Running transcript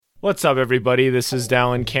What's up, everybody? This is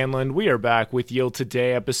Dallin Canland. We are back with Yield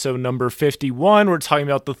Today, episode number 51. We're talking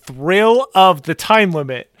about the thrill of the time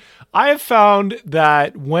limit. I have found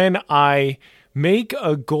that when I make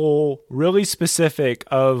a goal really specific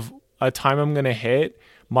of a time I'm going to hit,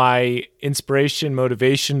 my inspiration,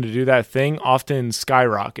 motivation to do that thing often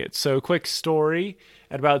skyrockets. So, quick story.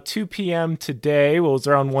 At about 2 p.m. today, well, it was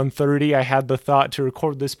around 1:30, I had the thought to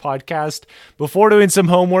record this podcast before doing some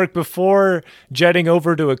homework, before jetting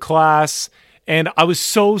over to a class. And I was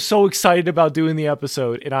so excited about doing the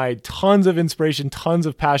episode. And I had tons of inspiration, tons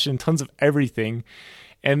of passion, tons of everything.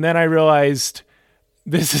 And then I realized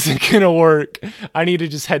this isn't going to work. I need to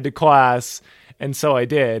just head to class. And so I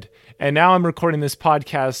did. And now I'm recording this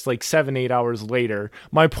podcast like 7-8 hours later.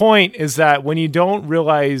 My point is that when you don't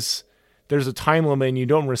realize there's a time limit and you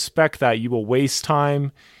don't respect that, you will waste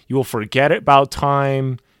time, you will forget about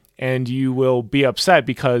time, and you will be upset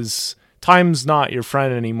because time's not your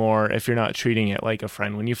friend anymore if you're not treating it like a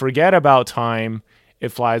friend. When you forget about time,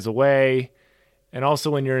 it flies away. And also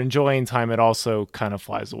when you're enjoying time, it also kind of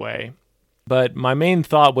flies away. But my main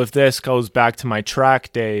thought with this goes back to my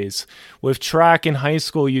track days. With track in high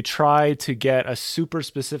school, you try to get a super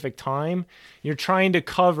specific time. You're trying to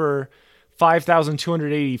cover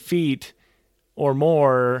 5,280 feet or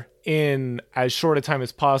more in as short a time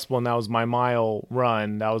as possible, and that was my mile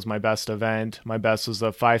run. That was my best event. My best was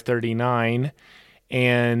a 5:39,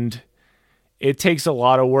 and it takes a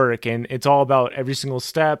lot of work, and it's all about every single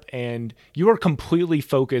step, and you are completely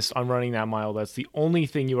focused on running that mile. That's the only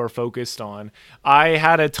thing you are focused on. I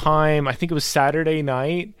had a time, I think it was Saturday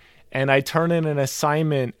night, and I turned in an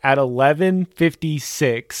assignment at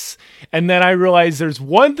 11:56. And then I realized there's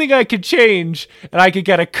one thing I could change, and I could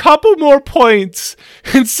get a couple more points.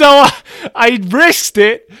 And so I risked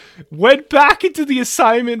it, went back into the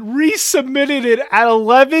assignment, resubmitted it at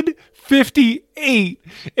 11:58,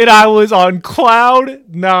 and I was on cloud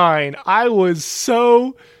nine. I was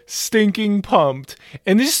so stinking pumped.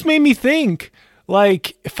 And this just made me think,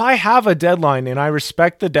 like, if I have a deadline and I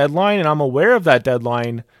respect the deadline and I'm aware of that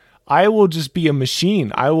deadline, I will just be a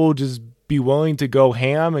machine. I will just be willing to go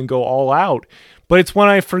ham and go all out. But it's when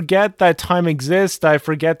I forget that time exists, I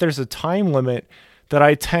forget there's a time limit, that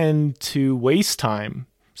I tend to waste time.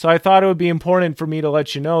 So I thought it would be important for me to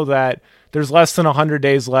let you know that there's less than 100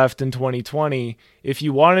 days left in 2020. If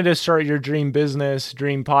you wanted to start your dream business,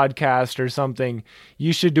 dream podcast or something,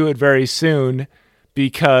 you should do it very soon,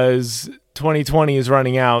 because 2020 is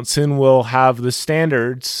running out. Soon we'll have the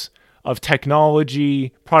standards of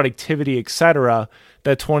technology, productivity, etc.,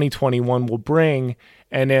 that 2021 will bring.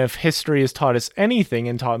 And if history has taught us anything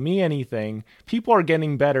and taught me anything, people are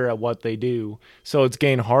getting better at what they do. So it's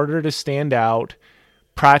getting harder to stand out.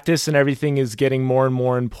 Practice and everything is getting more and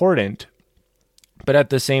more important. But at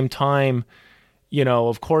the same time, you know,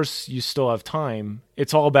 of course you still have time.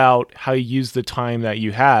 It's all about how you use the time that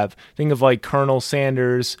you have. Think of like Colonel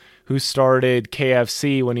Sanders, who started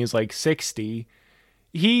KFC when he was like 60.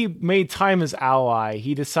 He made time his ally.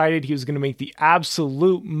 He decided he was going to make the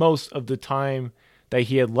absolute most of the time that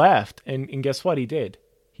he had left. And guess what? He did.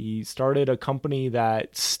 He started a company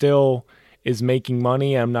that still is making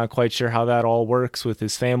money. I'm not quite sure how that all works with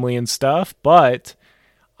his family and stuff, but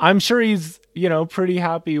I'm sure he's, you know, pretty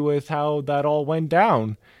happy with how that all went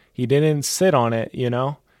down. He didn't sit on it, you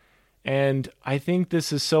know? And I think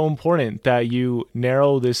this is so important that you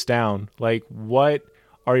narrow this down. Like, what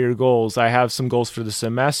are your goals? I have some goals for the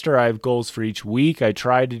semester. I have goals for each week. I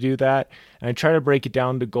try to do that. And I try to break it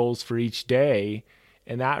down to goals for each day.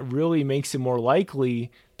 And that really makes it more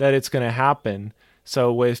likely that it's going to happen.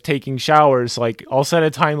 So with taking showers, like, I'll set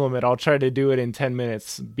a time limit. I'll try to do it in 10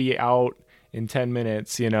 minutes, be out in 10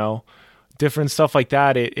 minutes, you know, different stuff like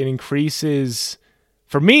that. It increases,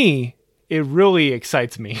 for me, it really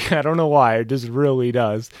excites me. I don't know why. It just really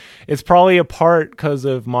does. It's probably a part because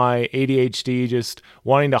of my ADHD, just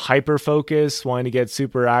wanting to hyper focus, wanting to get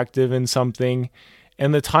super active in something.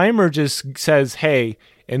 And the timer just says, hey,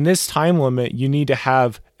 in this time limit, you need to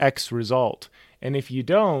have X result. And if you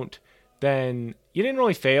don't, then you didn't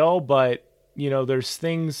really fail, but, you know, there's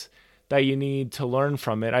things that you need to learn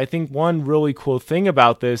from it. I think one really cool thing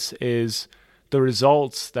about this is the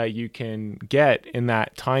results that you can get in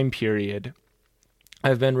that time period.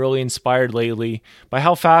 I've been really inspired lately by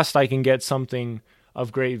how fast I can get something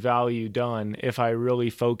of great value done if I really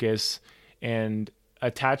focus and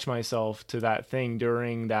attach myself to that thing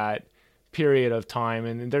during that period of time.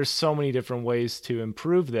 And there's so many different ways to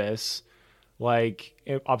improve this, like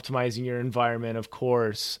optimizing your environment, of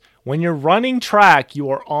course, When you're running track, you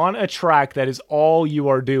are on a track that is all you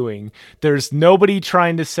are doing. There's nobody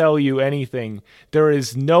trying to sell you anything. There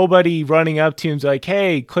is nobody running up to you and like,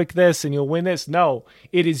 hey, click this and you'll win this. No,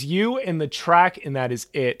 it is you and the track, and that is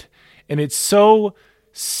it. And it's so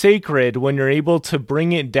sacred when you're able to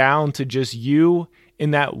bring it down to just you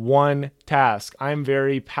in that one task. I'm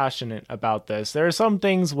very passionate about this. There are some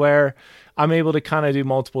things where I'm able to kind of do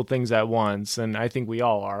multiple things at once. And I think we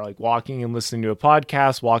all are, like walking and listening to a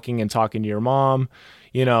podcast, walking and talking to your mom.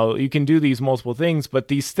 You know, you can do these multiple things, but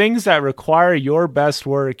these things that require your best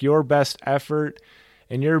work, your best effort,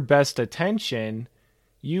 and your best attention,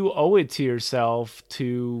 you owe it to yourself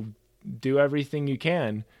to do everything you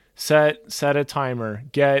can. Set a timer,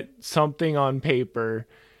 get something on paper,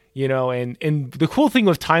 you know, and the cool thing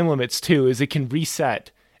with time limits too is it can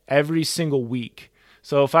reset every single week.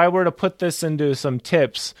 So if I were to put this into some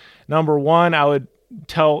tips, number one, I would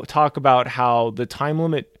talk about how the time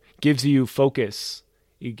limit gives you focus.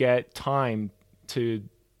 You get time to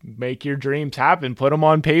make your dreams happen, put them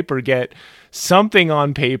on paper, get something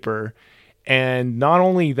on paper. And not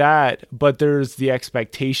only that, but there's the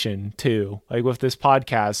expectation too. Like with this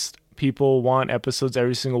podcast, people want episodes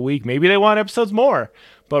every single week. Maybe they want episodes more,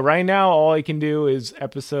 but right now all I can do is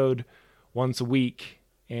episode once a week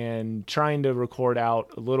and trying to record out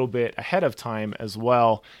a little bit ahead of time as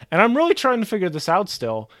well. And I'm really trying to figure this out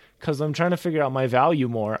still because I'm trying to figure out my value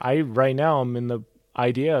more. Right now I'm in the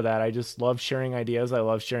idea that I just love sharing ideas. I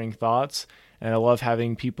love sharing thoughts. And I love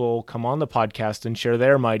having people come on the podcast and share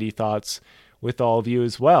their mighty thoughts with all of you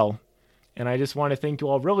as well. And I just want to thank you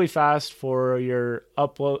all really fast for your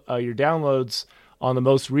your downloads on the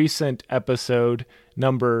most recent episode,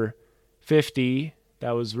 number 50.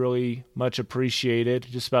 That was really much appreciated.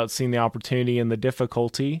 Just about seeing the opportunity and the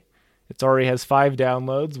difficulty. It already has 5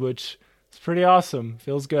 downloads, which is pretty awesome.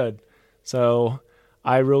 Feels good. So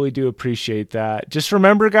I really do appreciate that. Just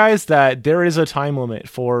remember, guys, that there is a time limit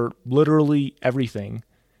for literally everything.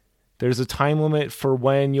 There's a time limit for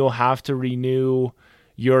when you'll have to renew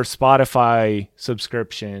your Spotify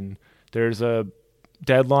subscription. There's a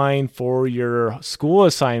deadline for your school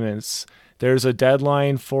assignments. There's a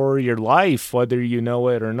deadline for your life, whether you know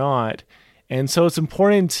it or not. And so it's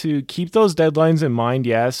important to keep those deadlines in mind,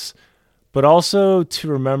 yes, but also to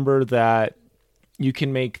remember that you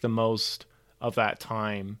can make the most of that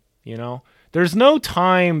time. You know, there's no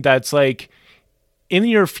time that's like in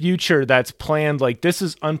your future that's planned like this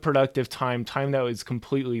is unproductive time that was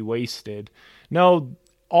completely wasted. No,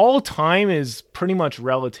 all time is pretty much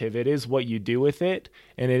relative. It is what you do with it,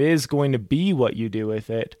 and it is going to be what you do with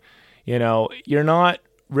it. You know, you're not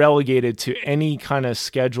relegated to any kind of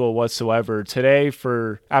schedule whatsoever. Today,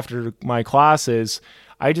 after my classes,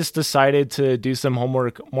 I just decided to do some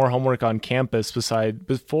more homework on campus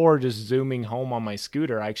before just zooming home on my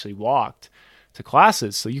scooter. I actually walked to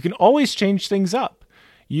classes. So you can always change things up.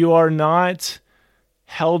 You are not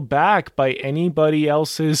held back by anybody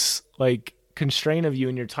else's like constraint of you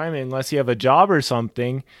and your time unless you have a job or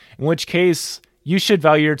something, in which case you should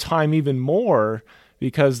value your time even more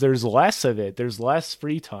because there's less of it. There's less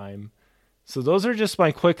free time. So those are just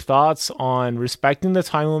my quick thoughts on respecting the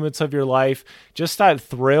time limits of your life. Just that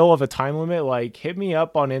thrill of a time limit, like hit me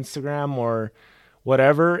up on Instagram or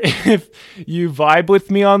whatever if you vibe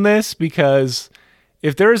with me on this, because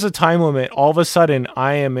if there is a time limit, all of a sudden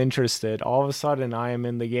I am interested. All of a sudden I am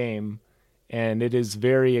in the game, and it is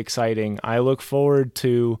very exciting. I look forward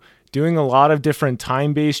to doing a lot of different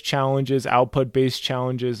time-based challenges, output-based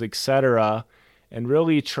challenges, etc., and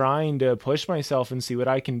really trying to push myself and see what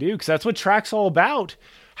I can do, because that's what track's all about.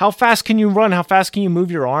 How fast can you run? How fast can you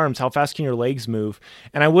move your arms? How fast can your legs move?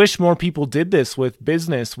 And I wish more people did this with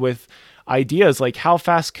business, with ideas like how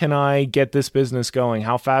fast can I get this business going?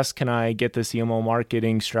 How fast can I get this email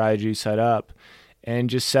marketing strategy set up? And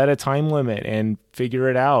just set a time limit and figure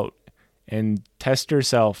it out and test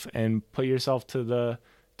yourself and put yourself to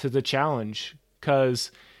the challenge.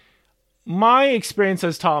 Because my experience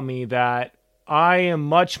has taught me that I am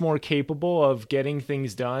much more capable of getting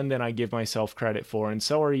things done than I give myself credit for, and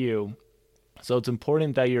so are you. So it's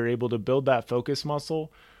important that you're able to build that focus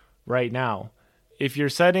muscle right now. If you're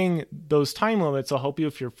setting those time limits, I'll help you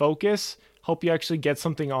with your focus, help you actually get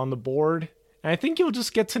something on the board, and I think you'll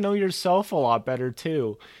just get to know yourself a lot better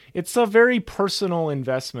too. It's a very personal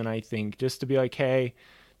investment, I think, just to be like, hey,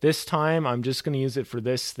 this time I'm just going to use it for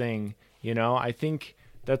this thing. You know, I think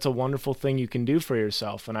that's a wonderful thing you can do for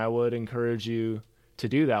yourself. And I would encourage you to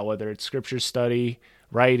do that, whether it's scripture study,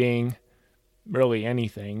 writing, really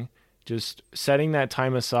anything. Just setting that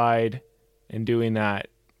time aside and doing that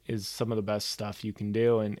is some of the best stuff you can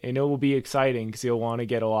do. And it will be exciting because you'll want to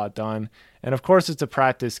get a lot done. And of course, it's a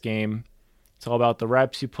practice game. It's all about the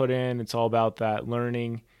reps you put in. It's all about that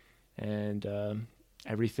learning and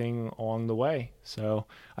everything along the way. So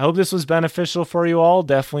I hope this was beneficial for you all.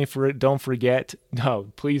 Definitely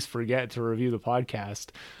please forget to review the podcast.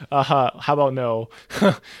 How about no?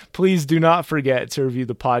 Please do not forget to review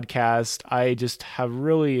the podcast. I just have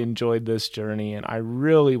really enjoyed this journey, and I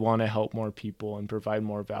really want to help more people and provide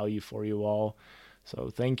more value for you all. So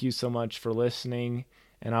thank you so much for listening,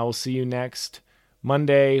 and I will see you next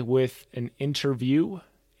Monday with an interview.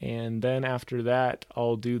 And then after that,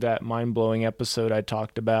 I'll do that mind-blowing episode I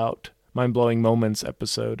talked about, mind-blowing moments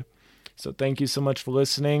episode. So thank you so much for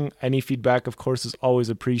listening. Any feedback, of course, is always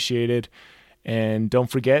appreciated. And don't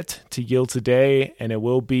forget to yield today, and it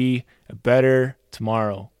will be a better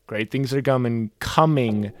tomorrow. Great things are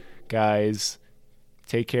coming, guys.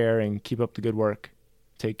 Take care and keep up the good work.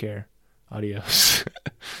 Take care. Adios.